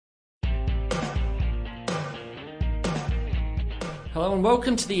Hello and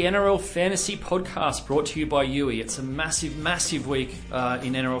welcome to the NRL Fantasy Podcast brought to you by Yui. It's a massive week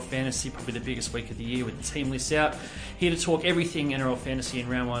in NRL Fantasy, probably the biggest week of the year with the team lists out. Here to talk everything NRL Fantasy in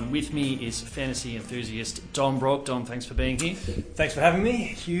round one with me is fantasy enthusiast Dom Brock. Dom, thanks for being here. Thanks for having me.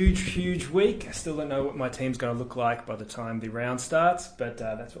 Huge week. I still don't know what my team's going to look like by the time the round starts, but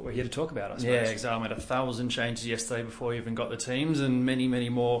that's what we're here to talk about, I suppose. Yeah, exactly. I made 1,000 changes yesterday before we even got the teams and many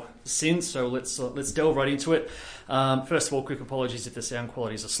more since, so let's delve right into it. First of all, quick apologies if the sound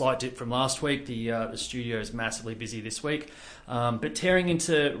quality is a slight dip from last week. The studio is massively busy this week. But tearing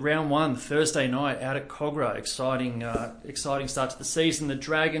into round one, Thursday night out at Kogarah, exciting start to the season. The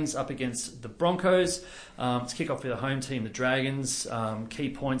Dragons up against the Broncos. Let's kick off with the home team, the Dragons. Key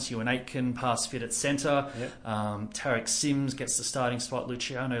points, Ewan Aitken, pass fit at centre. Yep. Tarek Sims gets the starting spot.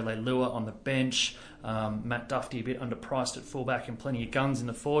 Luciano Leilua on the bench. Matt Duffy a bit underpriced at fullback and plenty of guns in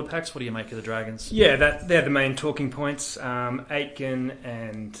the forward packs. What do you make of the Dragons? Yeah, they're the main talking points. Aitken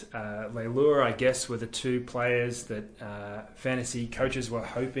and Leilua, I guess, were the two players that fantasy coaches were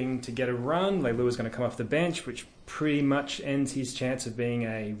hoping to get a run. Leilua's going to come off the bench, which pretty much ends his chance of being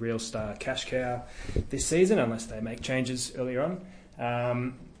a real star cash cow this season, unless they make changes earlier on.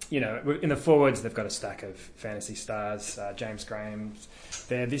 In the forwards, they've got a stack of fantasy stars. James Graham's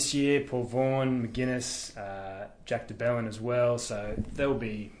there this year, Paul Vaughan, McGuinness, Jack de Belin as well. So they'll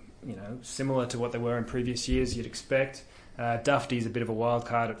be, similar to what they were in previous years, you'd expect. Duffy's a bit of a wild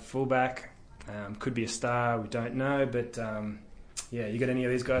card at fullback. Could be a star, we don't know. But, you got any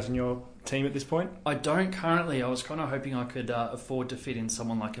of these guys in your team at this point? I don't currently. I was kind of hoping I could afford to fit in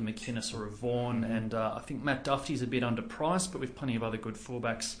someone like a McInnes or a Vaughan, and I think Matt Duffy's a bit underpriced, but with plenty of other good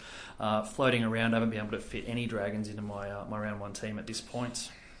fullbacks floating around, I haven't been able to fit any Dragons into my round one team at this point.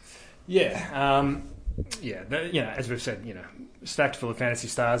 As we've said, stacked full of fantasy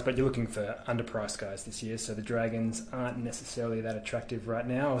stars, but you're looking for underpriced guys this year, so the Dragons aren't necessarily that attractive right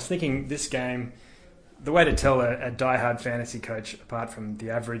now. I was thinking this game, the way to tell a diehard fantasy coach apart from the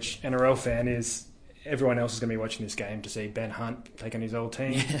average NRL fan is everyone else is going to be watching this game to see Ben Hunt take on his old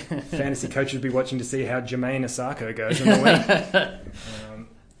team. Fantasy coaches will be watching to see how Jermaine Asako goes in the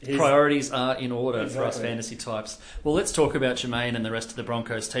week. Priorities are in order for us fantasy types. Well, let's talk about Jermaine and the rest of the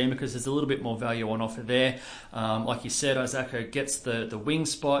Broncos team because there's a little bit more value on offer there. Like you said, Asako gets the wing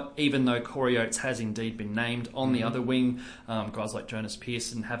spot, even though Corey Oates has indeed been named on the other wing. Guys like Jonas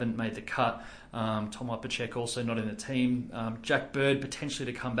Pearson haven't made the cut. Tom Ipacek also not in the team. Jack Bird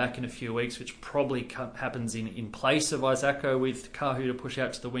potentially to come back in a few weeks, which probably happens in place of Asako with Kahu to push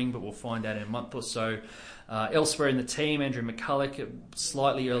out to the wing, but we'll find out in a month or so. Elsewhere in the team, Andrew McCulloch, a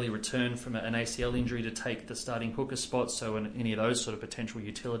slightly early return from an ACL injury to take the starting hooker spot, so any of those sort of potential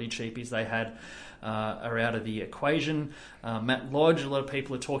utility cheapies they had are out of the equation. Matt Lodge, a lot of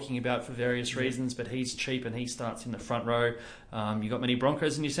people are talking about for various reasons, but he's cheap and he starts in the front row. You got many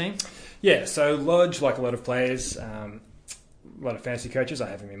Broncos in your team? Yeah, so Lodge, like a lot of players, a lot of fantasy coaches, I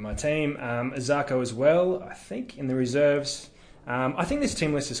have him in my team. Asako as well, I think, in the reserves. I think this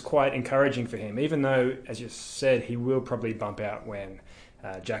team list is quite encouraging for him, even though, as you said, he will probably bump out when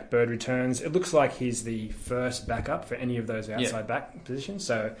Jack Bird returns. It looks like he's the first backup for any of those outside back positions.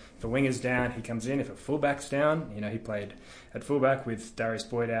 So if a winger's down, he comes in. If a fullback's down, he played at fullback with Darius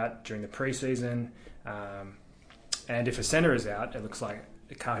Boyd out during the preseason. And if a centre is out, it looks like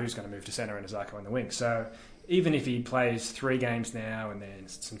Kahu's going to move to centre and Asako on the wing. So even if he plays 3 games now and then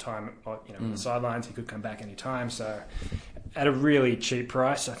some time on the sidelines, he could come back any time. So at a really cheap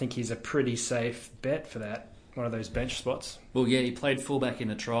price, I think he's a pretty safe bet for that, one of those bench spots. Well, yeah, he played fullback in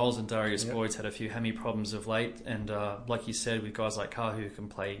the trials, and Darius Boyd's had a few hammy problems of late. And like you said, with guys like Kahu who can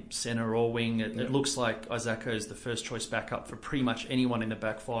play centre or wing, it looks like Asako is the first choice backup for pretty much anyone in the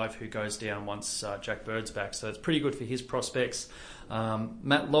back five who goes down once Jack Bird's back. So it's pretty good for his prospects.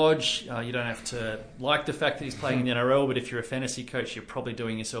 Matt Lodge, you don't have to like the fact that he's playing in the NRL, but if you're a fantasy coach, you're probably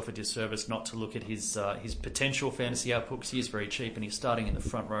doing yourself a disservice not to look at his potential fantasy output because he is very cheap and he's starting in the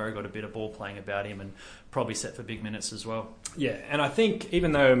front row, got a bit of ball playing about him and probably set for big minutes as well. Yeah, and I think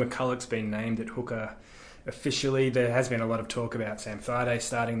even though McCulloch's been named at hooker officially, there has been a lot of talk about Sam Thaiday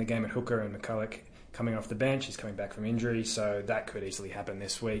starting the game at hooker and McCulloch coming off the bench. He's coming back from injury, so that could easily happen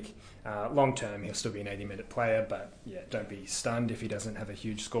this week. Long term, he'll still be an 80-minute player, but don't be stunned if he doesn't have a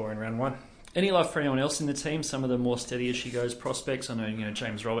huge score in round one. Any love for anyone else in the team? Some of the more steady as she goes prospects. I know,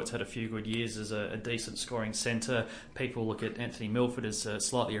 James Roberts had a few good years as a decent scoring centre. People look at Anthony Milford as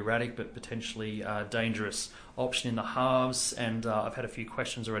slightly erratic but potentially dangerous option in the halves. And I've had a few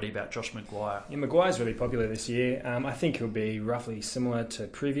questions already about Josh Maguire. Yeah, Maguire's really popular this year. I think he'll be roughly similar to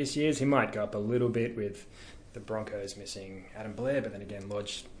previous years. He might go up a little bit with the Broncos missing Adam Blair, but then again,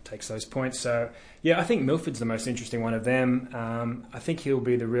 Lodge takes those points. So, yeah, I think Milford's the most interesting one of them. I think he'll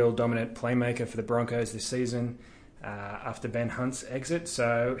be the real dominant playmaker for the Broncos this season after Ben Hunt's exit.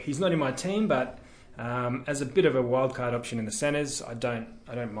 So he's not in my team, but as a bit of a wildcard option in the centres, I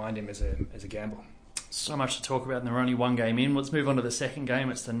don't mind him as a gamble. So much to talk about, and they're only one game in. Let's move on to the second game.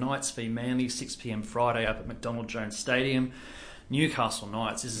 It's the Knights v Manly, 6 p.m. Friday up at McDonald Jones Stadium. Newcastle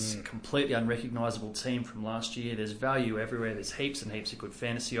Knights. This is a completely unrecognisable team from last year. There's value everywhere. There's heaps and heaps of good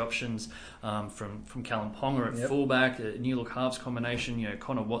fantasy options from Callum Ponga at fullback, a new look halves combination. You know,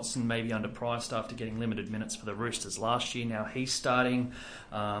 Connor Watson maybe underpriced after getting limited minutes for the Roosters last year. Now he's starting.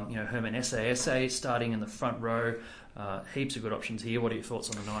 Herman Essa starting in the front row. Heaps of good options here. What are your thoughts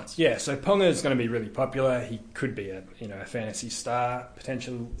on the Knights? Yeah, so Ponga is going to be really popular. He could be a fantasy star,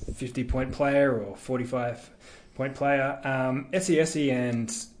 potential 50-point player or 45-point player. Essie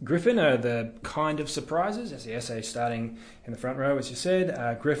and Griffin are the kind of surprises. Essie starting in the front row, as you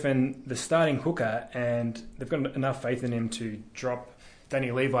said. Griffin, the starting hooker, and they've got enough faith in him to drop Danny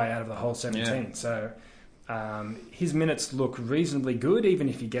Levi out of the whole 17. Yeah. So his minutes look reasonably good, even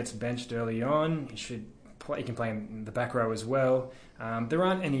if he gets benched early on. He can play in the back row as well. There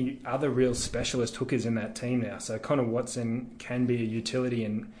aren't any other real specialist hookers in that team now, so Connor Watson can be a utility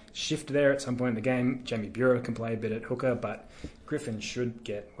and shift there at some point in the game. Jamie Bureau can play a bit at hooker, but Griffin should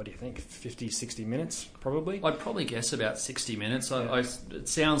get, what do you think, 50, 60 minutes probably? I'd probably guess about 60 minutes. Yeah. It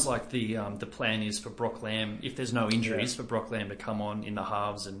sounds like the plan is for Brock Lamb, if there's no injuries, for Brock Lamb to come on in the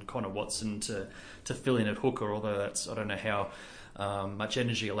halves and Connor Watson to fill in at hooker, although I don't know how much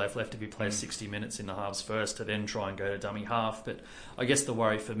energy he'll have left if he plays 60 minutes in the halves first to then try and go to dummy half. But I guess the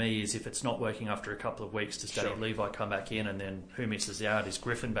worry for me is if it's not working after a couple of weeks, does Danny Levi come back in, and then who misses out? Is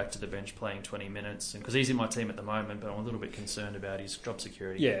Griffin back to the bench playing 20 minutes? Because he's in my team at the moment, but I'm a little bit concerned about his job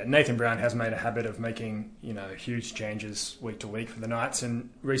security. Yeah, Nathan Brown has made a habit of making huge changes week to week for the Knights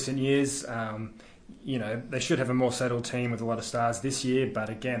in recent years. They should have a more settled team with a lot of stars this year, but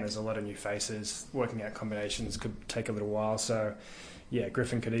again, there's a lot of new faces. Working out combinations could take a little while. So, yeah,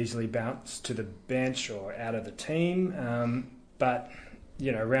 Griffin could easily bounce to the bench or out of the team. But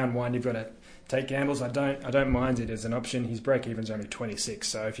round one, you've got to take gambles. I don't mind it as an option. His break even's only 26,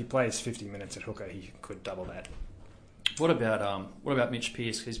 so if he plays 50 minutes at hooker, he could double that. What about Mitch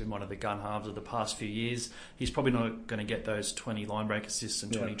Pearce? He's been one of the gun halves of the past few years. He's probably not going to get those 20 line break assists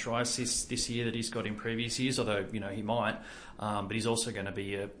and 20 try assists this year that he's got in previous years, although he might. But he's also going to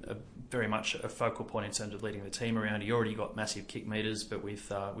be a very much a focal point in terms of leading the team around. He already got massive kick meters, but with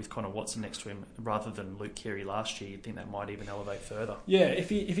Connor Watson next to him rather than Luke Keary last year, you'd think that might even elevate further. Yeah, if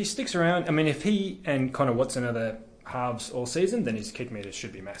he sticks around, I mean, if he and Connor Watson are the halves all season, then his kick meters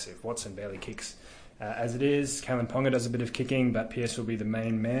should be massive. Watson barely kicks. As it is, Callum Ponga does a bit of kicking, but Pearce will be the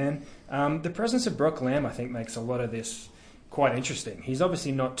main man. The presence of Brock Lamb, I think, makes a lot of this quite interesting. He's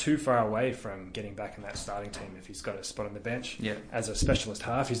obviously not too far away from getting back in that starting team if he's got a spot on the bench. Yeah. As a specialist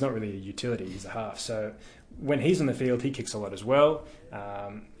half, he's not really a utility, he's a half. So when he's on the field, he kicks a lot as well.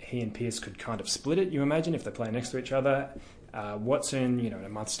 He and Pearce could kind of split it, you imagine, if they play next to each other. Watson, in a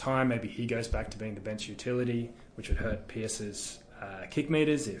month's time, maybe he goes back to being the bench utility, which would hurt Pearce's kick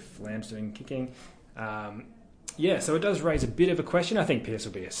meters if Lamb's doing kicking. So it does raise a bit of a question. I think Pearce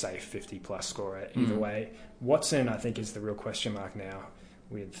will be a safe 50-plus scorer either way. Watson, I think, is the real question mark now.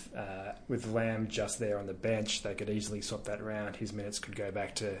 With Lamb just there on the bench, they could easily swap that around. His minutes could go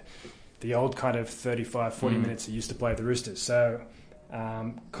back to the old kind of 35, 40 minutes he used to play with the Roosters. So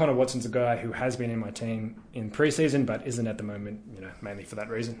Connor Watson's a guy who has been in my team in pre-season, but isn't at the moment, mainly for that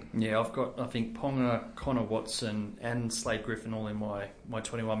reason. Yeah, I think Ponga, Connor Watson and Slade Griffin all in my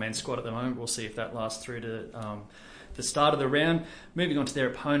 21-man squad at the moment. We'll see if that lasts through to the start of the round. Moving on to their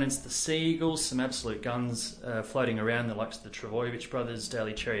opponents, the Sea Eagles, some absolute guns floating around, the likes of the Travojevic brothers,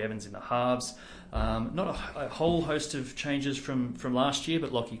 Daly Cherry Evans in the halves. Not a whole host of changes from last year,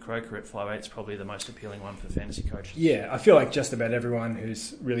 but Lockie Croker at 5'8" is probably the most appealing one for fantasy coaches. Yeah, I feel like just about everyone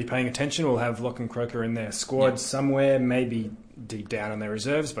who's really paying attention will have Lockie Croker in their squad somewhere, maybe deep down on their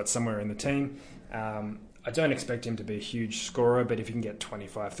reserves, but somewhere in the team. I don't expect him to be a huge scorer, but if he can get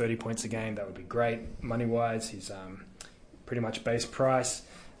 25, 30 points a game, that would be great. Money-wise, he's pretty much base price.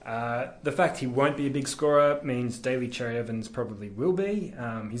 The fact he won't be a big scorer means Daly Cherry Evans probably will be.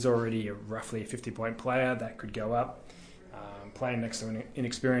 He's already roughly a 50-point player. That could go up. Playing next to an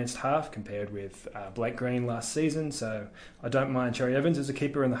inexperienced half compared with Blake Green last season. So I don't mind Cherry Evans as a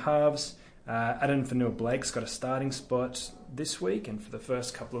keeper in the halves. Adam Fanua-Blake's got a starting spot this week and for the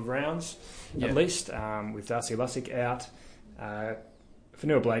first couple of rounds at least, with Darcy Lussick out.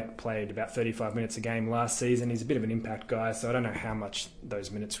 Fanua-Blake played about 35 minutes a game last season. He's a bit of an impact guy, so I don't know how much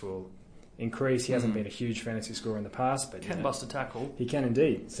those minutes will increase. He hasn't been a huge fantasy scorer in the past, but can bust a tackle. He can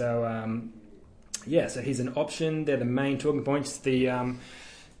indeed. So so he's an option. They're the main talking points. The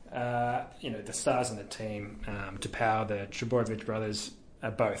the stars on the team to power the Trbojevic brothers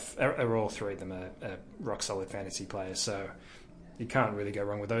are all three of them are rock solid fantasy players. So you can't really go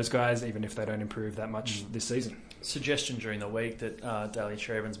wrong with those guys, even if they don't improve that much this season. Suggestion during the week that Daly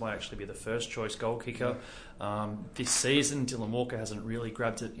Cherry-Evans might actually be the first choice goal kicker this season. Dylan Walker hasn't really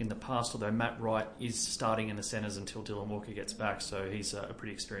grabbed it in the past, although Matt Wright is starting in the centres until Dylan Walker gets back, so he's a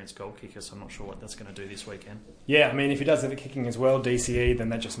pretty experienced goal kicker, so I'm not sure what that's going to do this weekend. Yeah, I mean, if he does the kicking as well, DCE, then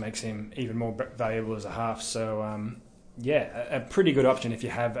that just makes him even more valuable as a half. So, a pretty good option if you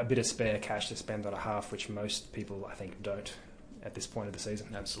have a bit of spare cash to spend on a half, which most people, I think, don't at this point of the season.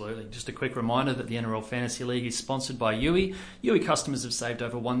 Absolutely. Just a quick reminder that the NRL Fantasy League is sponsored by Yui. Yui customers have saved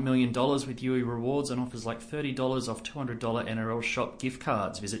over $1 million with Yui rewards and offers like $30 off $200 NRL shop gift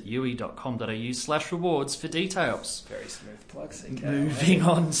cards. Visit yui.com.au/rewards for details. Very smooth plugs. Moving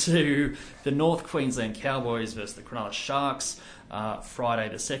on to the North Queensland Cowboys versus the Cronulla Sharks. Friday,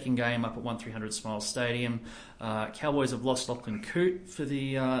 the second game up at 1300 Smiles Stadium. Cowboys have lost Lachlan Coote for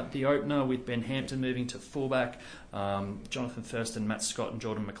the opener, with Ben Hampton moving to fullback. Jonathan Thurston, Matt Scott and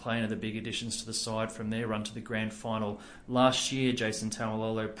Jordan McLean are the big additions to the side from their run to the grand final last year. Jason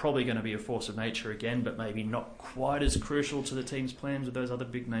Taumalolo probably going to be a force of nature again, but maybe not quite as crucial to the team's plans with those other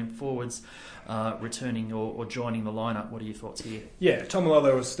big name forwards returning or joining the lineup. What are your thoughts here? Yeah,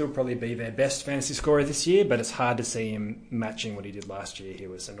 Taumalolo will still probably be their best fantasy scorer this year, but it's hard to see him matching what he did last year. He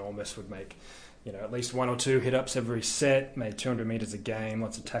was enormous, would make at least one or two hit-ups every set, made 200 metres a game,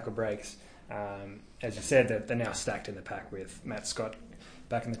 lots of tackle breaks. As you said, they're now stacked in the pack with Matt Scott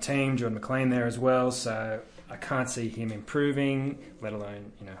back in the team, Jordan McLean there as well, so I can't see him improving, let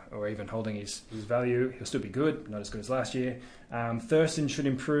alone, or even holding his value. He'll still be good, not as good as last year. Thurston should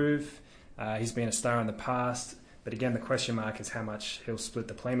improve. He's been a star in the past, but again, the question mark is how much he'll split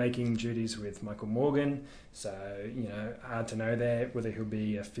the playmaking duties with Michael Morgan. So, hard to know there whether he'll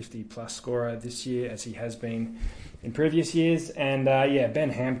be a 50-plus scorer this year as he has been in previous years. And, Ben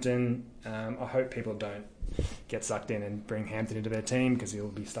Hampton, I hope people don't get sucked in and bring Hampton into their team because he'll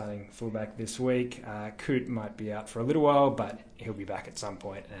be starting fullback this week. Coote might be out for a little while, but he'll be back at some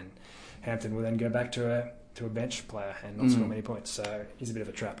point, and Hampton will then go back to a bench player and not score many points. So he's a bit of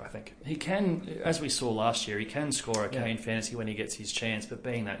a trap, I think. He can, as we saw last year, he can score okay in fantasy when he gets his chance, but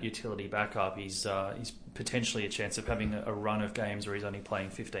being that utility backup, he's potentially a chance of having a run of games where he's only playing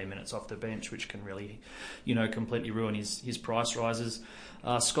 15 minutes off the bench, which can really, completely ruin his price rises.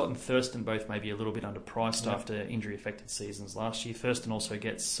 Scott and Thurston both maybe a little bit underpriced after injury-affected seasons last year. Thurston also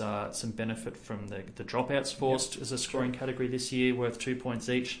gets some benefit from the dropouts forced as a scoring category this year, worth 2 points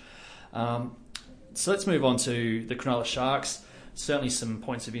each. So let's move on to the Cronulla Sharks. Certainly some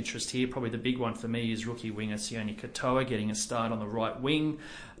points of interest here. Probably the big one for me is rookie winger Sione Katoa getting a start on the right wing.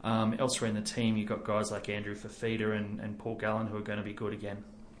 Elsewhere in the team, you've got guys like Andrew Fafita and Paul Gallen who are going to be good again.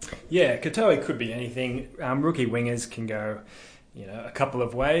 Yeah, Katoa could be anything. Rookie wingers can go a couple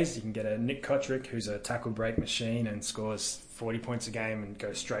of ways. You can get a Nick Kotrick, who's a tackle break machine and scores 40 points a game and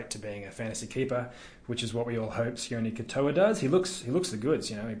goes straight to being a fantasy keeper, which is what we all hope Sione Katoa does. He looks the goods.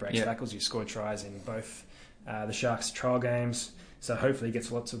 He breaks tackles. He scored tries in both the Sharks trial games. So hopefully he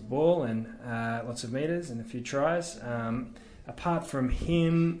gets lots of ball and lots of metres and a few tries. Apart from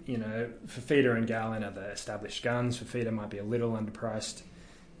him, Fafita and Gallen are the established guns. Fafita might be a little underpriced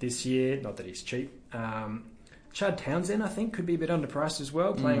this year. Not that he's cheap. Chad Townsend, I think, could be a bit underpriced as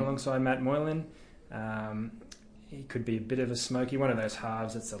well, playing alongside Matt Moylan. He could be a bit of a smoky, one of those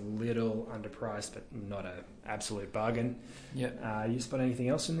halves that's a little underpriced, but not an absolute bargain. Yeah. You spot anything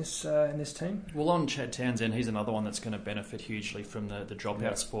else in this team? Well, on Chad Townsend, he's another one that's going to benefit hugely from the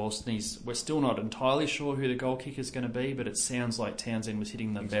dropouts forced. And we're still not entirely sure who the goal kicker is going to be, but it sounds like Townsend was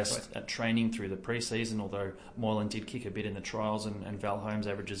hitting the best at training through the pre-season, although Moylan did kick a bit in the trials, and Val Holmes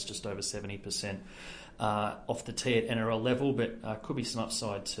averages just over 70% off the tee at NRL level, but could be some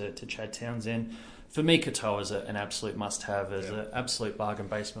upside to Chad Townsend. For me, Katoa is an absolute must-have, as an absolute bargain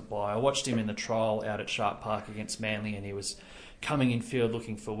basement buy. I watched him in the trial out at Shark Park against Manly, and he was coming in field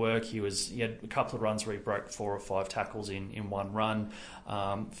looking for work. He had a couple of runs where he broke 4 or 5 tackles in one run,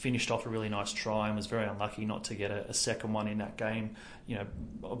 finished off a really nice try, and was very unlucky not to get a second one in that game.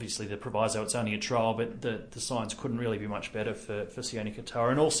 Obviously the proviso, it's only a trial, but the signs couldn't really be much better for Sione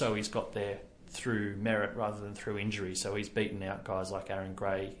Katoa. And also he's got their through merit rather than through injury. So he's beaten out guys like Aaron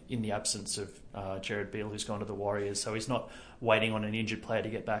Gray in the absence of Jared Beale, who's gone to the Warriors. So he's not waiting on an injured player to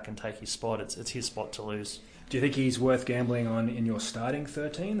get back and take his spot. It's his spot to lose. Do you think he's worth gambling on in your starting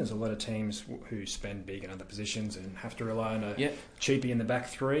 13? There's a lot of teams who spend big in other positions and have to rely on a cheapie in the back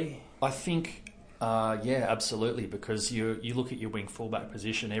three. I think, absolutely, because you look at your wing fullback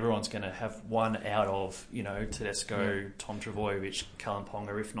position, everyone's going to have one out of, Tedesco, Tom Trbojevic, Callum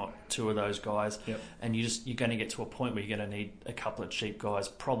Ponga, if not two of those guys. Yep. And you're going to get to a point where you're going to need a couple of cheap guys,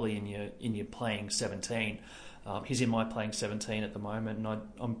 probably in your playing 17. He's in my playing 17 at the moment, and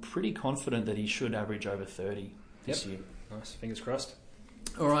I'm pretty confident that he should average over 30 this year. Nice, fingers crossed.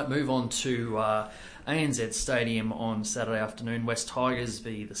 All right, move on to ANZ Stadium on Saturday afternoon. West Tigers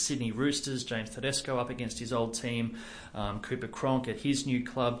v the Sydney Roosters. James Tedesco up against his old team. Cooper Cronk at his new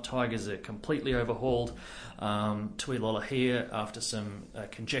club. Tigers are completely overhauled. Tui Lolohea, after some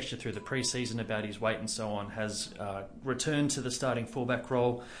conjecture through the pre-season about his weight and so on, has returned to the starting fullback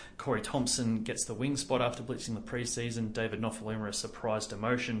role. Corey Thompson gets the wing spot after blitzing the pre-season. David Nofaluma a surprise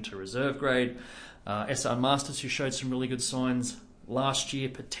demotion to reserve grade. SR Masters, who showed some really good signs last year,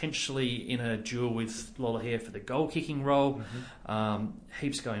 potentially in a duel with Lolohea for the goal-kicking role.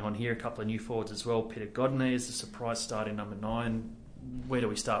 Heaps going on here. A couple of new forwards as well. Peter Godinez is the surprise start in number 9. Where do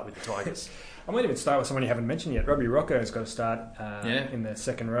we start with the Tigers? I might even start with someone you haven't mentioned yet. Robbie Rocco's got to start in the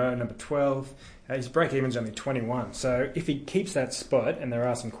second row, number 12. His break-even's only 21. So if he keeps that spot, and there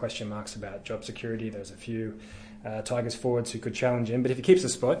are some question marks about job security, there's a few Tigers forwards who could challenge him, but if he keeps the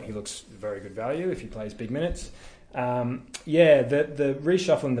spot, he looks very good value if he plays big minutes. The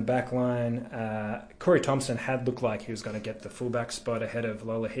reshuffle in the back line, Corey Thompson had looked like he was going to get the fullback spot ahead of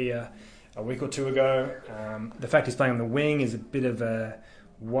Lolohea a week or two ago. The fact he's playing on the wing is a bit of a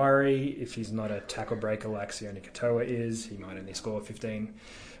worry. If he's not a tackle breaker like Sione Katoa is, he might only score 15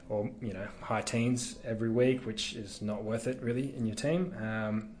 or high teens every week, which is not worth it really in your team.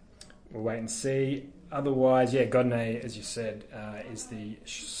 We'll wait and see. Otherwise, Godinez, as you said, is the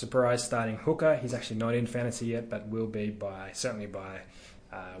surprise starting hooker. He's actually not in fantasy yet, but will be certainly by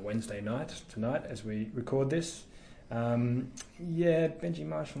Wednesday night, tonight, as we record this. Benji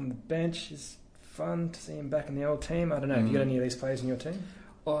Marshall on the bench is fun to see him back in the old team. I don't know, have you got any of these players in your team?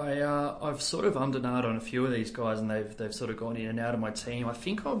 I've sort of undernard on a few of these guys, and they've sort of gone in and out of my team. I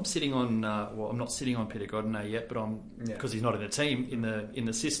think I'm sitting on I'm not sitting on Peter Godinez yet, but because he's not in the team in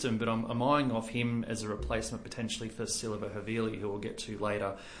the system. But I'm eyeing off him as a replacement potentially for Silva Havili, who we'll get to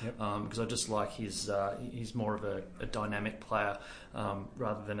later, because I just like he's more of a dynamic player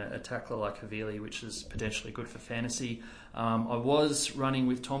rather than a tackler like Havili, which is potentially good for fantasy. I was running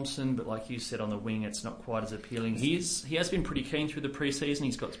with Thompson, but like you said, on the wing, it's not quite as appealing. He has been pretty keen through the pre-season.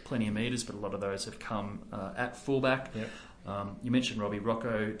 He's got plenty of metres, but a lot of those have come at fullback. You mentioned Robbie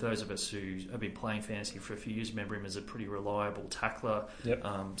Rocco. Those of us who have been playing fantasy for a few years remember him as a pretty reliable tackler.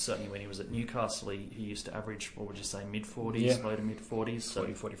 Certainly when he was at Newcastle, he used to average, what would you say, mid-40s, low to mid-40s.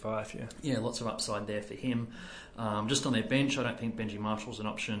 40, 45, Yeah, lots of upside there for him. Just on their bench, I don't think Benji Marshall's an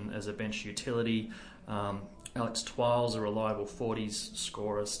option as a bench utility. Alex Twile's a reliable 40s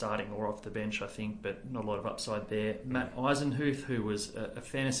scorer, starting or off the bench, I think, but not a lot of upside there. Matt Eisenhuth, who was a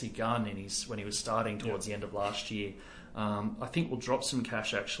fantasy gun when he was starting towards the end of last year, I think will drop some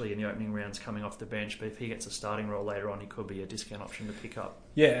cash actually in the opening rounds coming off the bench, but if he gets a starting role later on, he could be a discount option to pick up.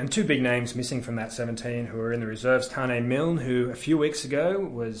 Yeah, and two big names missing from that 17 who are in the reserves. Tane Milne, who a few weeks ago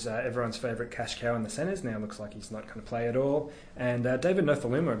was everyone's favourite cash cow in the centres, now looks like he's not going to play at all. And David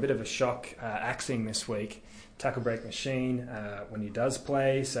Nofaluma, a bit of a shock axing this week. Tackle break machine when he does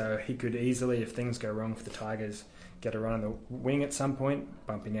play, so he could easily, if things go wrong for the Tigers, get a run on the wing at some point,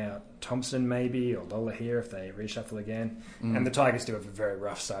 bumping out Thompson maybe, or Lolohea if they reshuffle again. And the Tigers do have a very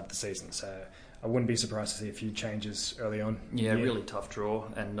rough start of the season, so I wouldn't be surprised to see a few changes early on. Yeah, really tough draw.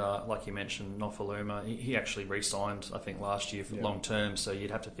 And like you mentioned, Nofaluma, he actually re-signed, I think, last year for long term, so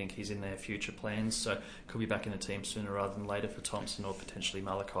you'd have to think he's in their future plans. So could be back in the team sooner rather than later for Thompson or potentially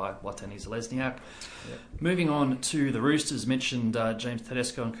Malachi Watene-Zelezniak. Moving on to the Roosters, mentioned James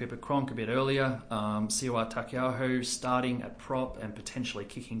Tedesco and Cooper Cronk a bit earlier. Siwa Takiaho starting at prop and potentially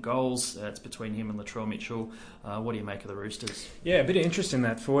kicking goals. It's between him and Latrell Mitchell. What do you make of the Roosters? Yeah, a bit of interest in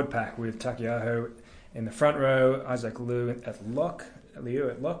that forward pack with Takiaho in the front row, Isaac Liu at lock.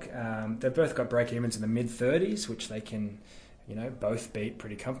 They've both got break-evens in the mid-30s, which they can, both beat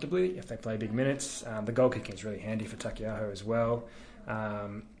pretty comfortably if they play big minutes. The goal kicking is really handy for Takiaho as well.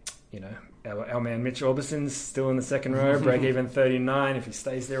 Our man Mitch Orbison's still in the second row, break-even 39. If he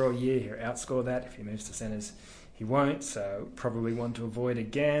stays there all year, he'll outscore that. If he moves to centres, he won't, so probably one to avoid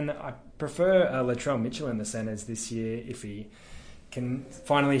again. I prefer Latrell Mitchell in the centres this year if he can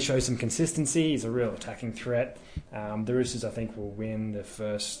finally show some consistency. He's a real attacking threat. The Roosters, I think, will win the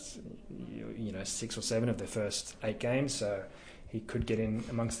first 6 or 7 of their first 8 games, so he could get in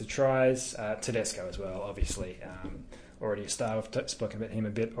amongst the tries. Tedesco as well, obviously. Already a star. We've spoken about him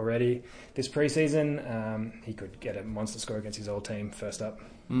a bit already this preseason. He could get a monster score against his old team first up.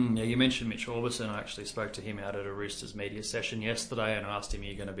 Yeah, you mentioned Mitch Orbison. I actually spoke to him out at a Roosters media session yesterday, and I asked him, "Are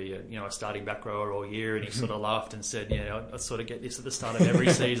you going to be a starting back rower all year?" And he sort of laughed and said, "Yeah, I sort of get this at the start of every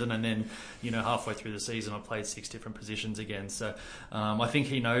season, and then halfway through the season, I played 6 different positions again." So I think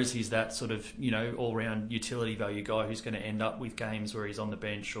he knows he's that sort of all round utility value guy who's going to end up with games where he's on the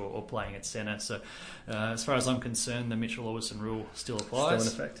bench or playing at centre. So as far as I'm concerned, the Mitchell Orbison rule still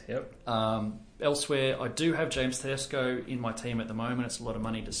applies. Still in effect. Yep. Elsewhere, I do have James Tedesco in my team at the moment. It's a lot of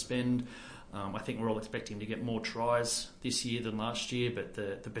money to spend. I think we're all expecting to get more tries this year than last year, but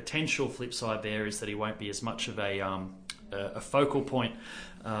the potential flip side there is that he won't be as much of a focal point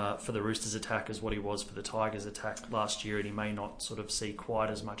for the Roosters attack as what he was for the Tigers attack last year, and he may not sort of see quite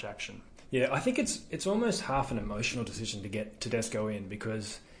as much action. Yeah, I think it's almost half an emotional decision to get Tedesco in,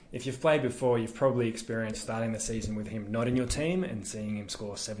 because if you've played before, you've probably experienced starting the season with him not in your team and seeing him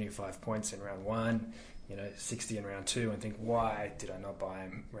score 75 points in round 1, 60 in round 2, and think, why did I not buy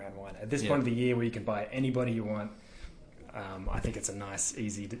him round 1? At this point of the year where you can buy anybody you want, I think it's a nice,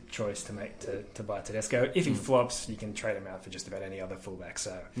 easy choice to make to buy Tedesco. If he flops, you can trade him out for just about any other fullback.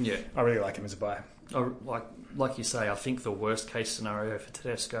 So I really like him as a buy. Like you say, I think the worst case scenario for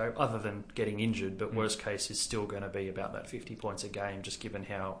Tedesco, other than getting injured, but worst case is still going to be about that 50 points a game, just given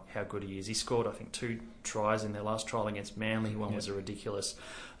how good he is. He scored, I think, 2 tries in their last trial against Manly. One was a ridiculous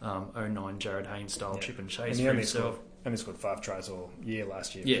 09 Jared Haynes style chip and chase for himself. Only scored 5 tries all year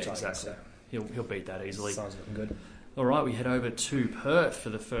last year. Yeah, exactly. So he'll beat that easily. Sounds looking good. All right, we head over to Perth for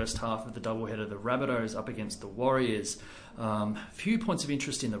the first half of the doubleheader. The Rabbitohs up against the Warriors. Few points of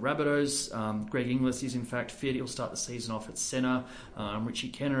interest in the Rabbitohs. Greg Inglis is in fact fit. He'll start the season off at centre. Richie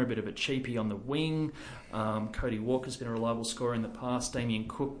Kenner, a bit of a cheapie on the wing. Cody Walker's been a reliable scorer in the past. Damien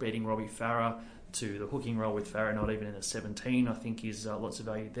Cook beating Robbie Farah to the hooking role with Farah not even in a 17, I think is lots of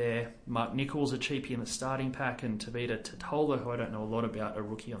value there. Mark Nichols, a cheapie in the starting pack, and Tavita Totola, who I don't know a lot about, a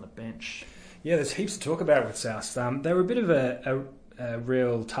rookie on the bench. Yeah, there's heaps to talk about with South. They were a bit of a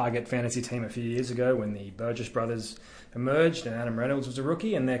real target fantasy team a few years ago when the Burgess brothers emerged and Adam Reynolds was a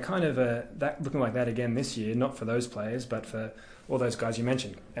rookie, and they're kind of looking like that again this year, not for those players, but for all those guys you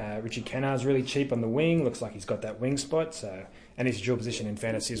mentioned. Richie Kennar's really cheap on the wing, looks like he's got that wing spot, and he's a dual position in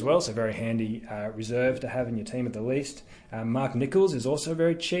fantasy as well, so very handy reserve to have in your team at the least. Mark Nichols is also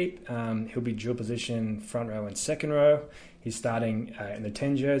very cheap. He'll be dual position front row and second row. He's starting in the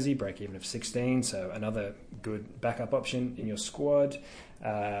 10 jersey, break even of 16, so another good backup option in your squad.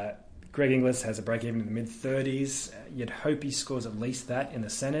 Greg Inglis has a break even in the mid-30s. You'd hope he scores at least that in the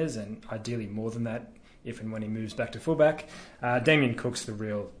centres, and ideally more than that if and when he moves back to fullback. Damien Cook's the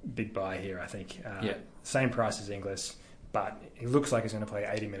real big buy here, I think. Same price as Inglis, but he looks like he's going to play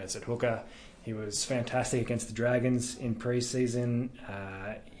 80 minutes at hooker. He was fantastic against the Dragons in pre-season.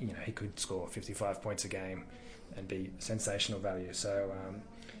 He could score 55 points a game and be sensational value. So,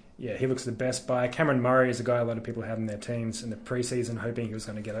 he looks the best buy. Cameron Murray is a guy a lot of people have in their teams in the pre-season, hoping he was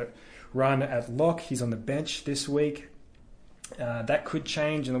going to get a run at lock. He's on the bench this week. That could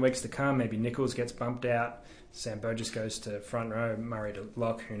change in the weeks to come. Maybe Nichols gets bumped out. Sam Burgess goes to front row, Murray to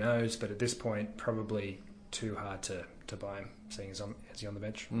lock, who knows? But at this point, probably too hard to buy him, seeing as he's on the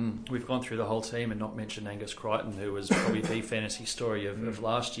bench. We've gone through the whole team and not mentioned Angus Crichton, who was probably the fantasy story of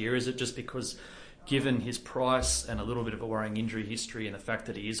last year. Is it just because, given his price and a little bit of a worrying injury history and the fact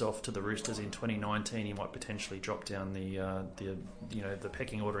that he is off to the Roosters in 2019, he might potentially drop down the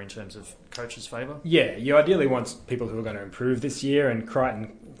pecking order in terms of coach's favour? Yeah, you ideally want people who are going to improve this year, and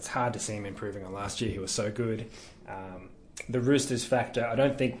Crichton, it's hard to see him improving on last year. He was so good. The Roosters factor, I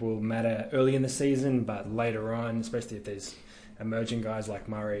don't think will matter early in the season, but later on, especially if there's emerging guys like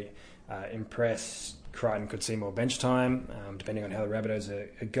Murray impress, Crichton could see more bench time, depending on how the Rabbitohs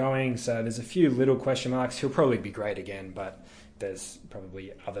are going. So there's a few little question marks. He'll probably be great again, but there's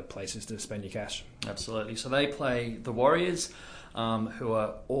probably other places to spend your cash. Absolutely. So they play the Warriors, who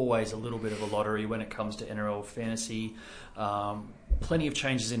are always a little bit of a lottery when it comes to NRL fantasy. Plenty of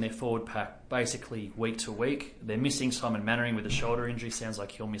changes in their forward pack, basically week to week. They're missing Simon Mannering with a shoulder injury. Sounds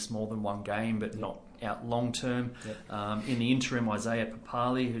like he'll miss more than one game, but not out long term. Yep. In the interim, Isaiah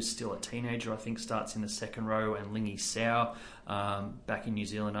Papali, who's still a teenager, I think starts in the second row, and Lingy Sao, back in New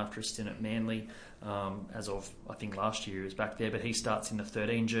Zealand after a stint at Manly. As of, I think, last year he was back there, but he starts in the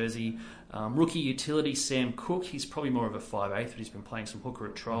 13 jersey. Rookie utility Sam Cook, he's probably more of a 5'8", but he's been playing some hooker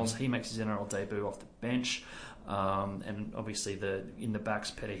at Trolls. He makes his NRL debut off the bench. And obviously in the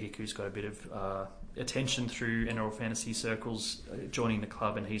backs, Peta Hiku's got a bit of attention through NRL fantasy circles, joining the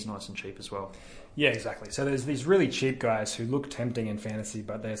club, and he's nice and cheap as well. Yeah, exactly. So there's these really cheap guys who look tempting in fantasy,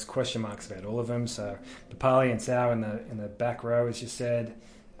 but there's question marks about all of them. So Papali and Sao in the back row, as you said,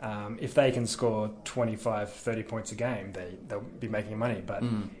 if they can score 25, 30 points a game, they'll be making money. But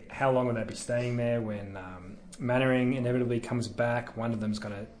how long will they be staying there when Mannering inevitably comes back? One of them's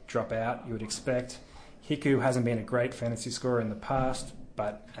going to drop out, you would expect. Hiku hasn't been a great fantasy scorer in the past,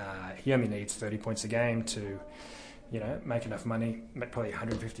 but he only needs 30 points a game to, make enough money, probably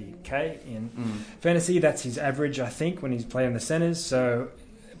 150k in fantasy. That's his average, I think, when he's playing the centres. So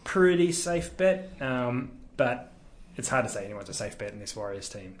pretty safe bet, but it's hard to say anyone's a safe bet in this Warriors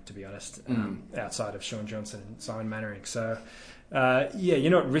team, to be honest, outside of Sean Johnson and Simon Mannering. So,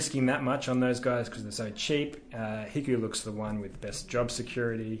 you're not risking that much on those guys because they're so cheap. Hiku looks the one with best job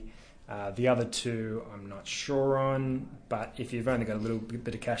security. The other two I'm not sure on, but if you've only got a little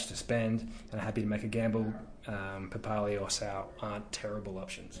bit of cash to spend and are happy to make a gamble, Papali or Sao aren't terrible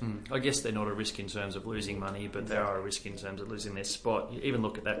options. I guess they're not a risk in terms of losing money, but they are a risk in terms of losing their spot. You even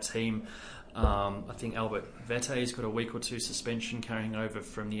look at that team. I think Albert Vette's got a week or two suspension carrying over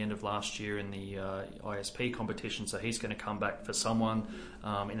from the end of last year in the ISP competition, so he's going to come back for someone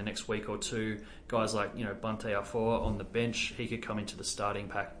in the next week or two. Guys like Bunte Afoa on the bench, he could come into the starting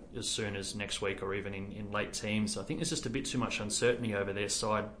pack as soon as next week or even in late teams. So I think there's just a bit too much uncertainty over their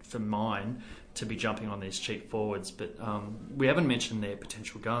side for mine to be jumping on these cheap forwards. But we haven't mentioned their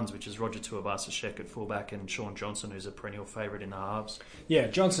potential guns, which is Roger Tuivasa-Sheck at fullback and Sean Johnson, who's a perennial favourite in the halves. Yeah,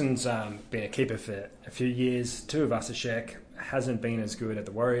 Johnson's been a keeper for a few years. Tuivasa-Sheck hasn't been as good at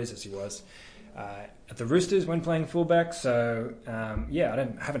the Warriors as he was at the Roosters when playing fullback. So, I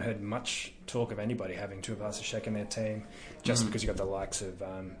haven't heard much talk of anybody having Tuivasa-Sheck in their team, just because you've got the likes of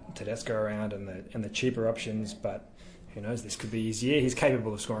Tedesco around and the cheaper options. But who knows, this could be his year. He's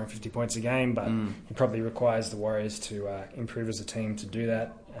capable of scoring 50 points a game, but he probably requires the Warriors to improve as a team to do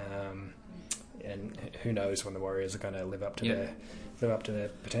that. And who knows when the Warriors are going to live up to their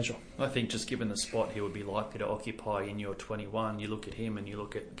potential. I think just given the spot he would be likely to occupy in your 21, you look at him and you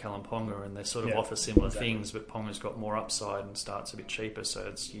look at Callum Ponga, and they sort of offer similar things, but Ponga's got more upside and starts a bit cheaper,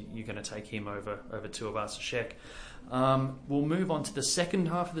 so you're going to take him over Tuivasa-Sheck. We'll move on to the second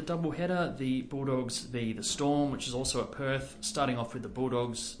half of the doubleheader, the Bulldogs v the Storm, which is also at Perth. Starting off with the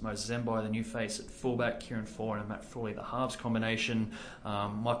Bulldogs, Moses Mbye, the new face at fullback, Kieran Foran and Matt Frawley, the halves combination.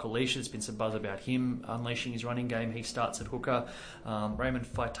 Michael Leisha, there's been some buzz about him unleashing his running game. He starts at hooker. Raymond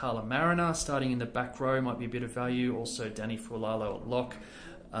Faitala-Mariner starting in the back row might be a bit of value. Also Danny Fulalo at lock.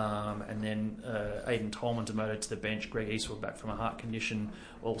 And then Aidan Tolman demoted to the bench. Greg Eastwood back from a heart condition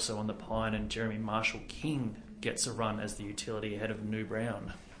also on the pine, and Jeremy Marshall-King gets a run as the utility ahead of New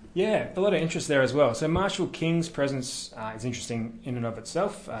Brown. Yeah, a lot of interest there as well. So Marshall-King's presence is interesting in and of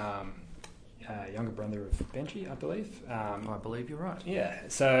itself. Younger brother of Benji, I believe. I believe you're right. Yeah,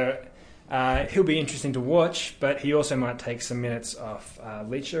 so he'll be interesting to watch, but he also might take some minutes off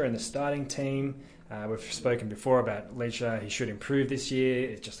Leacher in the starting team. We've spoken before about Leacher. He should improve this year.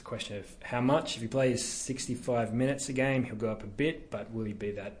 It's just a question of how much. If he plays 65 minutes a game, he'll go up a bit, but will he be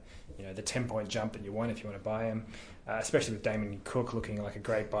that, the 10-point jump that you want if you want to buy him? Especially with Damien Cook looking like a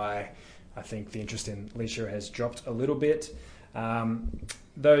great buy. I think the interest in Leacher has dropped a little bit.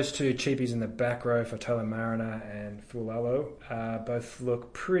 Those two cheapies in the back row, Faitala-Mariner and Fulalo, both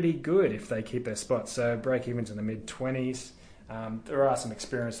look pretty good if they keep their spots. So break-evens in the mid-20s. There are some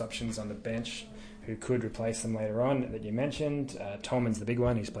experienced options on the bench who could replace them later on that you mentioned. Tolman's the big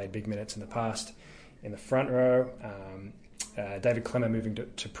one. He's played big minutes in the past in the front row. David Clemmer moving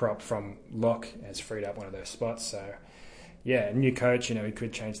to prop from lock has freed up one of those spots. So, yeah, new coach, he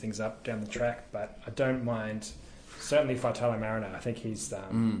could change things up down the track, but I don't mind. Certainly Faitala-Mariner, I think he's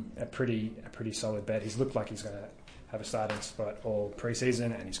a pretty solid bet. He's looked like he's going to have a starting spot all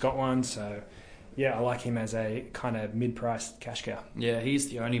pre-season, and he's got one. So, yeah, I like him as a kind of mid-priced cash cow. Yeah, he's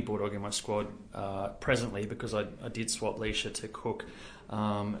the only Bulldog in my squad presently, because I did swap Leisha to Cook.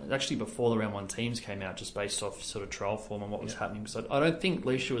 Actually before the round one teams came out, just based off sort of trial form and what was happening. So I don't think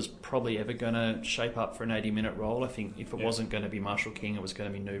Leisha was probably ever going to shape up for an 80-minute role. I think if it wasn't going to be Marshall King, it was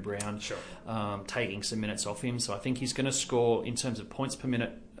going to be New Brown taking some minutes off him. So I think he's going to score, in terms of points per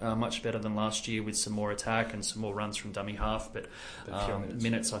minute, much better than last year with some more attack and some more runs from dummy half. But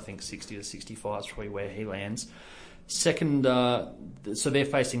minutes, I think 60 to 65 is probably where he lands. Second, so they're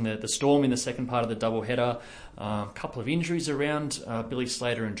facing the Storm in the second part of the doubleheader. A couple of injuries around. Billy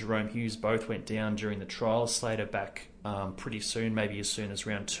Slater and Jerome Hughes both went down during the trials. Slater back pretty soon, maybe as soon as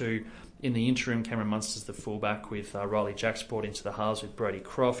round 2. In the interim, Cameron Munster's the fullback with Riley Jacks brought into the halves with Brodie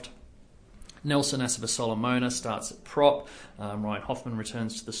Croft. Nelson Asava-Solomona starts at prop. Ryan Hoffman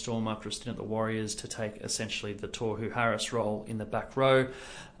returns to the Storm after a stint at the Warriors to take essentially the Tohu Harris role in the back row.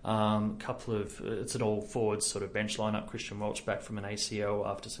 It's an all forwards sort of bench lineup. Christian Welch back from an ACL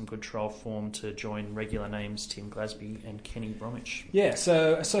after some good trial form to join regular names Tim Glasby and Kenny Bromwich. Yeah,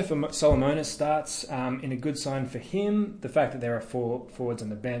 so Solomona starts in a good sign for him. The fact that there are 4 forwards on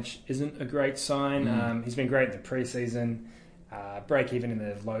the bench isn't a great sign. He's been great in the preseason. Break even in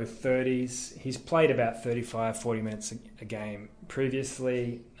the low 30s. He's played about 35-40 minutes a game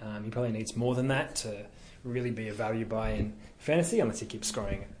previously. He probably needs more than that to really be a value buy in fantasy, unless he keeps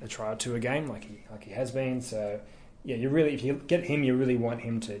scoring a try or 2 a game like he has been. So yeah, if you get him, you really want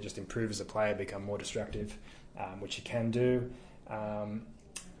him to just improve as a player, become more destructive, which he can do.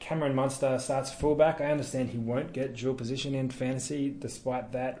 Cameron Munster starts fullback. I understand he won't get dual position in fantasy.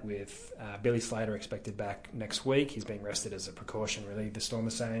 Despite that, with Billy Slater expected back next week, he's being rested as a precaution, really, the Storm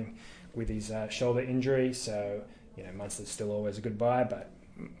are saying, with his shoulder injury. So, Munster's still always a good buy, but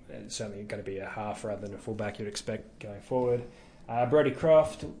it's certainly going to be a half rather than a fullback you'd expect going forward. Brodie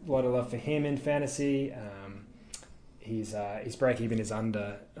Croft, a lot of love for him in fantasy. His break-even is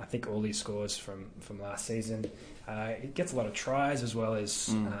under, I think, all his scores from last season. He gets a lot of tries as well as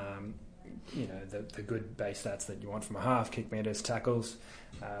the good base stats that you want from a half: kick meters, tackles.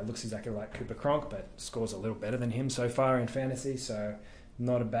 Looks exactly like Cooper Cronk, but scores a little better than him so far in fantasy. So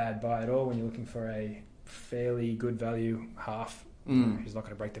not a bad buy at all when you're looking for a fairly good value half. He's not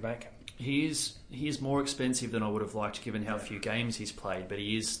going to break the bank. He is more expensive than I would have liked given how few games he's played, but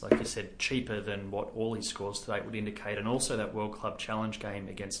he is, like you said, cheaper than what all his scores to date would indicate. And also that World Club Challenge game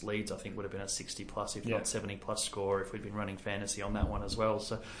against Leeds, I think, would have been a 60 plus, if not 70 plus score if we'd been running fantasy on that one as well.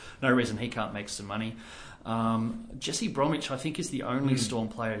 So no reason he can't make some money. Jesse Bromwich, I think, is the only Storm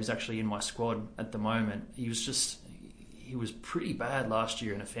player who's actually in my squad at the moment. He was pretty bad last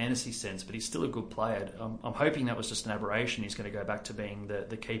year in a fantasy sense, but he's still a good player. I'm hoping that was just an aberration. He's going to go back to being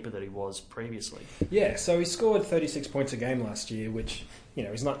the keeper that he was previously. Yeah, so he scored 36 points a game last year, which,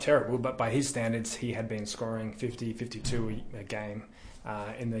 is not terrible, but by his standards, he had been scoring 50, 52 a game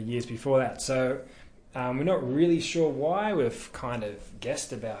in the years before that. So we're not really sure why. We've kind of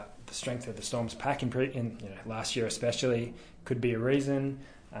guessed about the strength of the Storm's pack in last year especially. Could be a reason.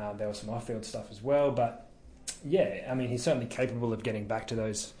 There was some off-field stuff as well, but yeah, I mean, he's certainly capable of getting back to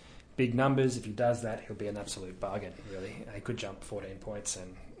those big numbers. If he does that, he'll be an absolute bargain, really. He could jump 14 points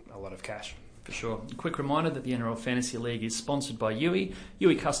and a lot of cash. For sure. A quick reminder that the NRL Fantasy League is sponsored by Yui.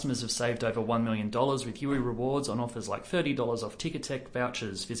 Yui customers have saved over $1 million with Yui rewards on offers like $30 off Ticketek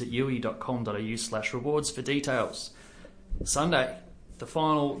vouchers. Visit yui.com.au/rewards for details. Sunday, the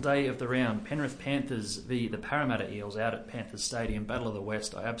final day of the round. Penrith Panthers v the Parramatta Eels out at Panthers Stadium, Battle of the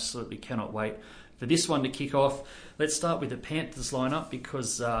West. I absolutely cannot wait for this one to kick off. Let's start with the Panthers lineup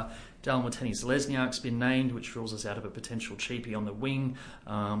because Dallin Watene-Zelezniak's been named, which rules us out of a potential cheapie on the wing.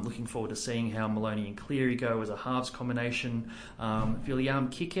 Looking forward to seeing how Maloney and Cleary go as a halves combination. Viliame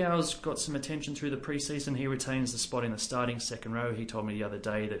Kikau's got some attention through the preseason. He retains the spot in the starting second row. He told me the other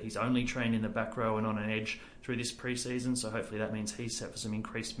day that he's only trained in the back row and on an edge through this preseason, so hopefully that means he's set for some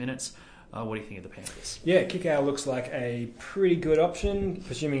increased minutes. What do you think of the Panthers? Yeah, Kikau looks like a pretty good option,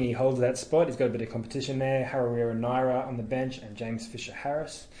 presuming he holds that spot. He's got a bit of competition there. Harawira Naira on the bench and James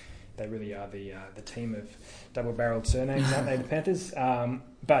Fisher-Harris. They really are the team of double-barreled surnames, aren't they, the Panthers?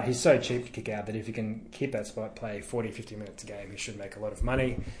 But he's so cheap to kick out that if he can keep that spot, play 40, 50 minutes a game, he should make a lot of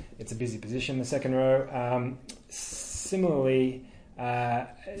money. It's a busy position, the second row. Similarly,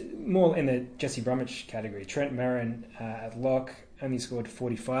 more in the Jesse Bromwich category, Trent Merrin at lock, only scored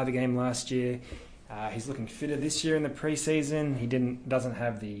 45 a game last year. He's looking fitter this year in the preseason. He doesn't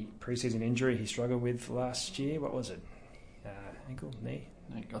have the preseason injury he struggled with last year. What was it? Ankle, knee?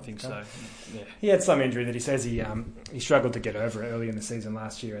 I think so. Yeah. He had some injury that he says he struggled to get over early in the season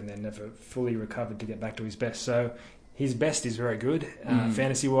last year and then never fully recovered to get back to his best. So his best is very good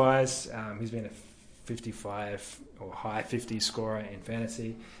fantasy-wise. He's been a 55 or high 50s scorer in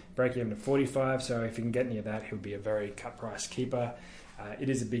fantasy. Break even to 45, so if he can get any of that, he'll be a very cut-price keeper. It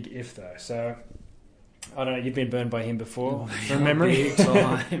is a big if, though. So, I don't know, you've been burned by him before, from memory.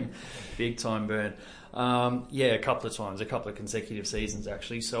 Big time burn. A couple of times, a couple of consecutive seasons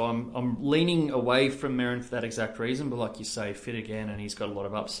actually. So I'm leaning away from Merrin for that exact reason. But like you say, fit again, and he's got a lot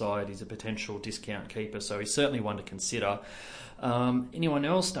of upside. He's a potential discount keeper, so he's certainly one to consider. Anyone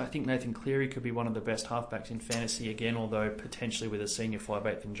else? I think Nathan Cleary could be one of the best halfbacks in fantasy again, although potentially with a senior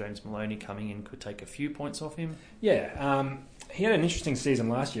 5'8" and James Maloney coming in could take a few points off him. Yeah, he had an interesting season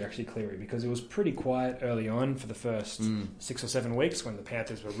last year, actually, Cleary, because it was pretty quiet early on for the first 6 or 7 weeks when the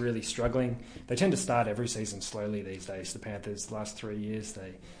Panthers were really struggling. They tend to start every season slowly these days. The Panthers, the last 3 years,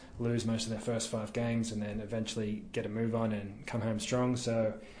 they lose most of their first 5 games and then eventually get a move on and come home strong.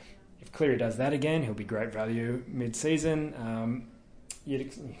 So if Cleary does that again, he'll be great value mid-season.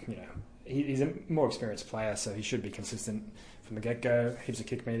 He's a more experienced player, so he should be consistent from the get-go. Heaps of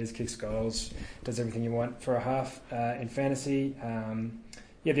kick meters, kicks goals, does everything you want for a half in fantasy.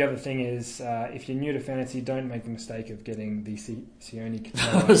 The other thing is, if you're new to fantasy, don't make the mistake of getting the Sione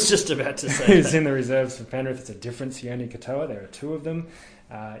Katoa. I was just about to say who's in the reserves for Penrith. It's a different Sione Katoa. There are 2 of them.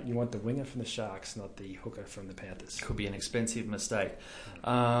 You want the winger from the Sharks, not the hooker from the Panthers. Could be an expensive mistake.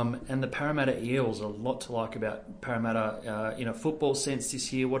 And the Parramatta Eels, a lot to like about Parramatta in a football sense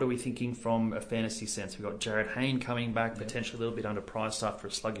this year. What are we thinking from a fantasy sense? We've got Jared Hayne coming back, potentially a little bit underpriced after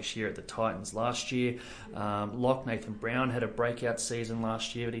a sluggish year at the Titans last year. Lock Nathan Brown had a breakout season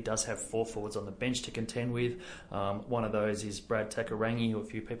last year, but he does have 4 forwards on the bench to contend with. One of those is Brad Takarangi, who a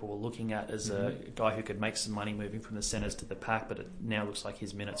few people were looking at as a guy who could make some money moving from the centres to the pack, but it now looks like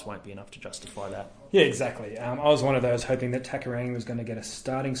his minutes won't be enough to justify that. Yeah, exactly. I was one of those hoping that Takarangi was going to get a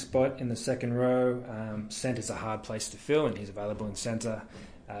starting spot in the second row. Centre's a hard place to fill, and he's available in centre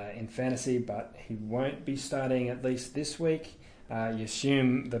in fantasy, but he won't be starting at least this week. You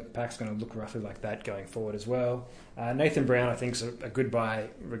assume the pack's going to look roughly like that going forward as well. Nathan Brown, I think, is a good buy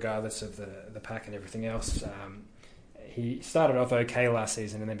regardless of the pack and everything else. He started off okay last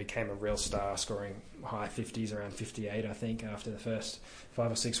season and then became a real star, scoring high 50s, around 58, I think, after the first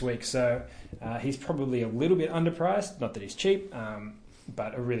 5 or 6 weeks. So he's probably a little bit underpriced. Not that he's cheap,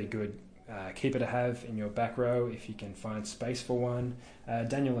 but a really good keeper to have in your back row if you can find space for one.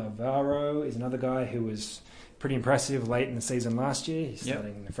 Daniel Alvaro is another guy who was pretty impressive late in the season last year. He's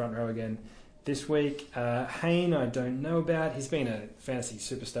starting in the front row again this week. Hayne, I don't know about. He's been a fantasy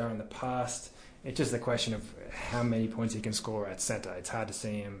superstar in the past. It's just a question of how many points he can score at centre. It's hard to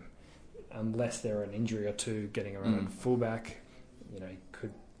see him unless there are an injury or two getting around at fullback. He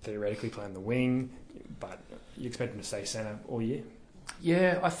could theoretically play on the wing, but you expect him to stay centre all year.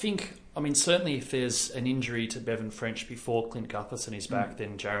 Yeah, certainly if there's an injury to Bevan French before Clint Gutherson is back,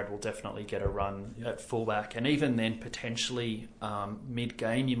 then Jared will definitely get a run at fullback. And even then, potentially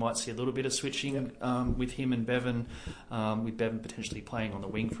mid-game, you might see a little bit of switching with him and Bevan, with Bevan potentially playing on the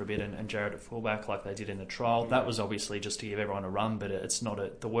wing for a bit and Jared at fullback like they did in the trial. That was obviously just to give everyone a run, but it's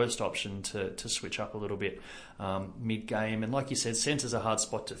not the worst option to switch up a little bit mid-game. And like you said, centre's a hard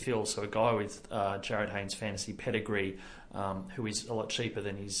spot to fill, so a guy with Jared Hayne's fantasy pedigree, who is a lot cheaper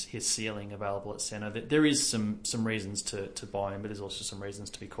than his ceiling available at centre. There is some reasons to buy him, but there's also some reasons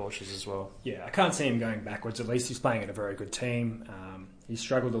to be cautious as well. Yeah, I can't see him going backwards. At least he's playing at a very good team. He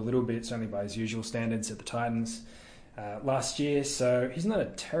struggled a little bit, certainly by his usual standards, at the Titans last year, so he's not a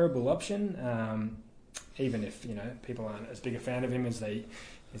terrible option, even if people aren't as big a fan of him as he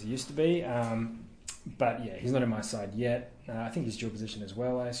used to be. But yeah, he's not in my side yet. I think he's dual position as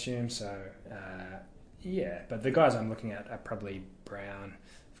well, I assume. So but the guys I'm looking at are probably Brown.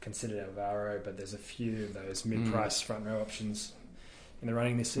 I've considered Alvaro, but there's a few of those mid-price front row options in the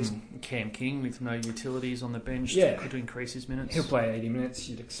running this season. Cam King with no utilities on the bench to increase his minutes. He'll play 80 minutes,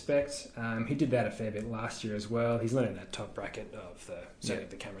 you'd expect. He did that a fair bit last year as well. He's not in that top bracket of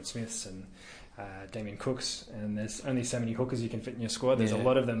the Cameron Smiths and Damien Cooks, and there's only so many hookers you can fit in your squad. There's a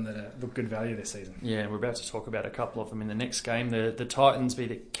lot of them that look good value this season. Yeah, we're about to talk about a couple of them in the next game. The Titans v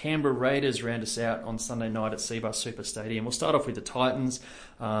the Canberra Raiders round us out on Sunday night at Cbus Super Stadium. We'll start off with the Titans.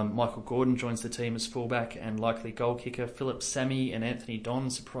 Michael Gordon joins the team as fullback and likely goal kicker. Philip Sammy and Anthony Don,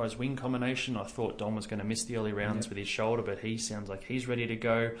 surprise wing combination. I thought Don was going to miss the early rounds with his shoulder, but he sounds like he's ready to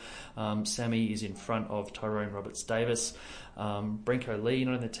go. Sammy is in front of Tyrone Roberts-Davis. Brenko Lee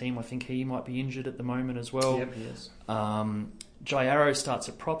not in the team. I think he might be injured at the moment as well. Yep, he is. Jai Arrow starts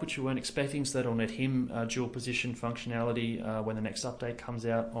at prop, which we weren't expecting, so that'll net him dual position functionality when the next update comes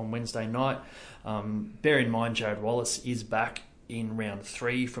out on Wednesday night. Bear in mind, Jared Wallace is back in round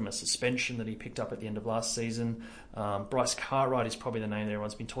 3 from a suspension that he picked up at the end of last season. Bryce Cartwright is probably the name that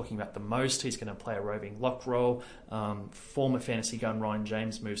everyone's been talking about the most. He's going to play a roving lock role. Former fantasy gun Ryan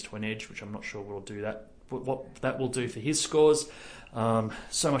James moves to an edge, which I'm not sure will do that what that will do for his scores.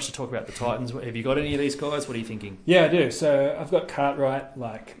 So much to talk about the Titans. Have you got any of these guys? What are you thinking? Yeah, I do. So I've got Cartwright,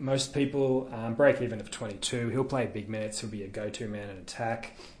 like most people, break even of 22. He'll play big minutes. He'll be a go-to man in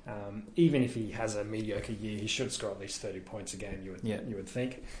attack. Even if he has a mediocre year, he should score at least 30 points a game, you would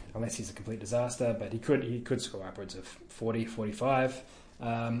think, unless he's a complete disaster. But he could score upwards of 40, 45.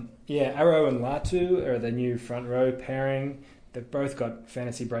 Arrow and Latu are the new front row pairing. They've both got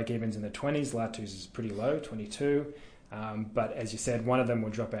fantasy break-evens in the 20s. Latu's is pretty low, 22. But as you said, one of them will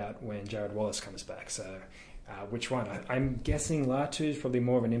drop out when Jared Wallace comes back. So which one? I'm guessing Latu's probably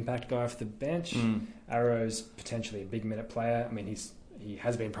more of an impact guy off the bench. Arrow's potentially a big minute player. I mean, he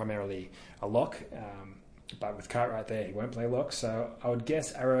has been primarily a lock, but with Cartwright there, he won't play lock. So I would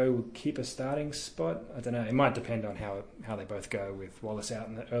guess Arrow will keep a starting spot. I don't know. It might depend on how they both go with Wallace out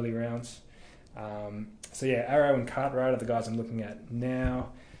in the early rounds. Arrow and Cartwright are the guys I'm looking at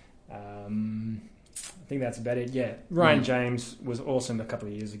now. I think that's about it. Yeah, Ryan James was awesome a couple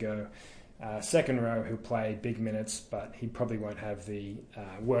of years ago. Second row, he'll play big minutes, but he probably won't have the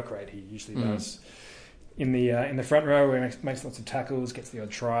work rate he usually does. In the front row, where he makes lots of tackles, gets the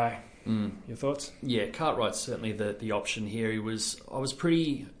odd try. Your thoughts? Yeah, Cartwright's certainly the option here. I was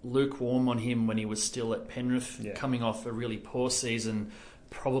pretty lukewarm on him when he was still at Penrith, coming off a really poor season.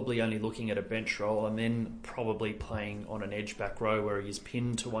 Probably only looking at a bench role and then probably playing on an edge back row where he's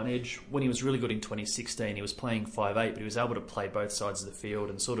pinned to one edge. When he was really good in 2016, he was playing 5'8", but he was able to play both sides of the field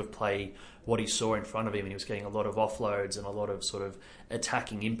and sort of play what he saw in front of him, and he was getting a lot of offloads and a lot of sort of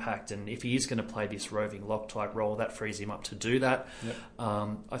attacking impact. And if he is going to play this roving lock type role, that frees him up to do that.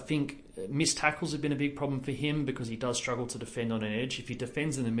 I think missed tackles have been a big problem for him because he does struggle to defend on an edge. If he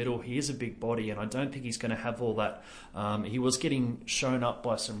defends in the middle, he is a big body, and I don't think he's going to have all that. He was getting shown up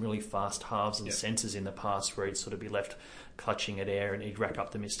by some really fast halves and centres in the past where he'd sort of be left clutching at air and he'd rack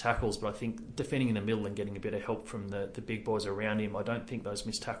up the missed tackles. But I think defending in the middle and getting a bit of help from the big boys around him, I don't think those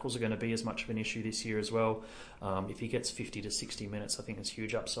missed tackles are going to be as much of an issue this year as well. If he gets 50 to 60 minutes, I think there's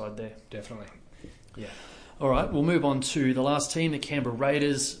huge upside there. Definitely. Yeah. All right, we'll move on to the last team, the Canberra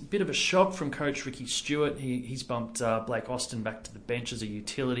Raiders. Bit of a shock from coach Ricky Stewart. He's bumped Blake Austin back to the bench as a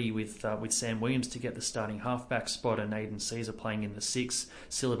utility with Sam Williams to get the starting halfback spot, and Aidan Caesar playing in the 6.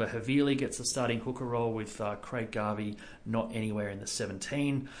 Silva Havili gets the starting hooker role with Craig Garvey not anywhere in the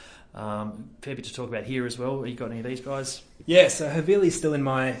 17. Fair bit to talk about here as well. You got any of these guys? Yeah, so Havili's still in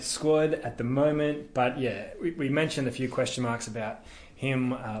my squad at the moment, but yeah, we mentioned a few question marks about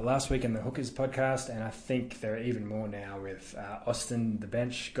him last week in the Hookers podcast, and I think there are even more now with Austin, the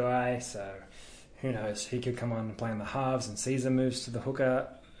bench guy. So who knows? He could come on and play on the halves, and Caesar moves to the hooker,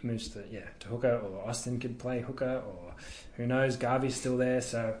 to hooker, or Austin could play hooker, or who knows? Garvey's still there,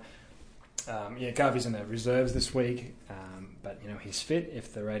 so Garvey's in the reserves this week, but he's fit.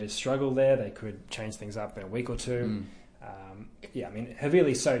 If the Raiders struggle there, they could change things up in a week or two.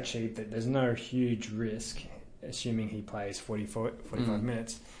 Havili's so cheap that there's no huge risk. Assuming he plays 45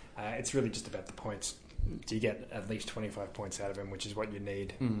 minutes, it's really just about the points. Do you get at least 25 points out of him, which is what you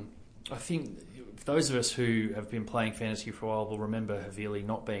need? I think those of us who have been playing fantasy for a while will remember Havili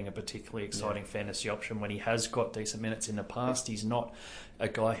not being a particularly exciting fantasy option when he has got decent minutes in the past. He's not a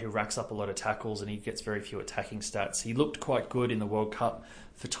guy who racks up a lot of tackles and he gets very few attacking stats. He looked quite good in the World Cup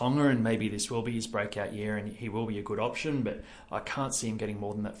for Tonga, and maybe this will be his breakout year and he will be a good option, but I can't see him getting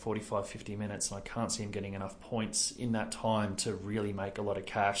more than that 45, 50 minutes, and I can't see him getting enough points in that time to really make a lot of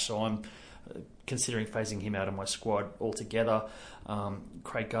cash. So I'm considering phasing him out of my squad altogether.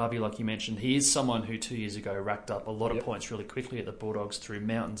 Craig Garvey, like you mentioned, he is someone who 2 years ago racked up a lot of points really quickly at the Bulldogs through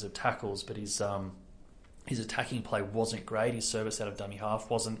mountains of tackles, but his attacking play wasn't great. His service out of dummy half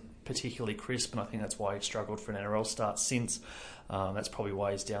wasn't particularly crisp, and I think that's why he struggled for an NRL start since. That's probably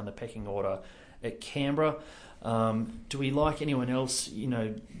why he's down the pecking order at Canberra. Do we like anyone else?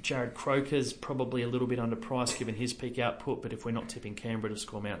 Jared Croker's probably a little bit underpriced given his peak output, but if we're not tipping Canberra to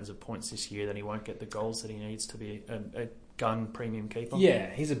score mountains of points this year, then he won't get the goals that he needs to be a gun premium keeper. Yeah,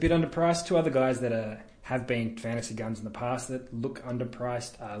 he's a bit underpriced. Two other guys that have been fantasy guns in the past that look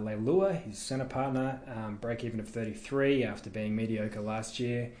underpriced are Leilua, his centre partner, break even of 33 after being mediocre last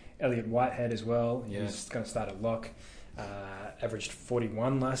year. Elliot Whitehead as well, he's going to start at lock. Averaged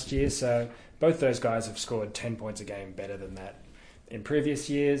 41 last year, so both those guys have scored 10 points a game better than that in previous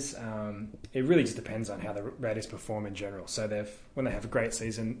years. It really just depends on how the Raiders perform in general. So when they have a great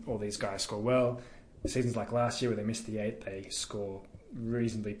season, all these guys score well. Seasons like last year where they missed the 8, they score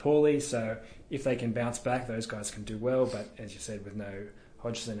reasonably poorly. So if they can bounce back, those guys can do well. But as you said, with no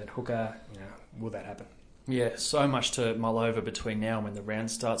Hodgson at hooker, will that happen? Yeah, so much to mull over between now and when the round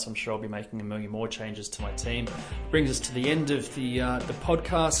starts. I'm sure I'll be making a million more changes to my team. Brings us to the end of the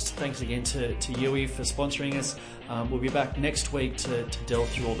podcast. Thanks again to Yui for sponsoring us. We'll be back next week to delve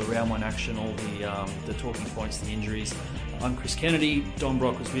through all the round one action, all the talking points, the injuries. I'm Chris Kennedy. Don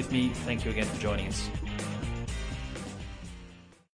Brock was with me. Thank you again for joining us.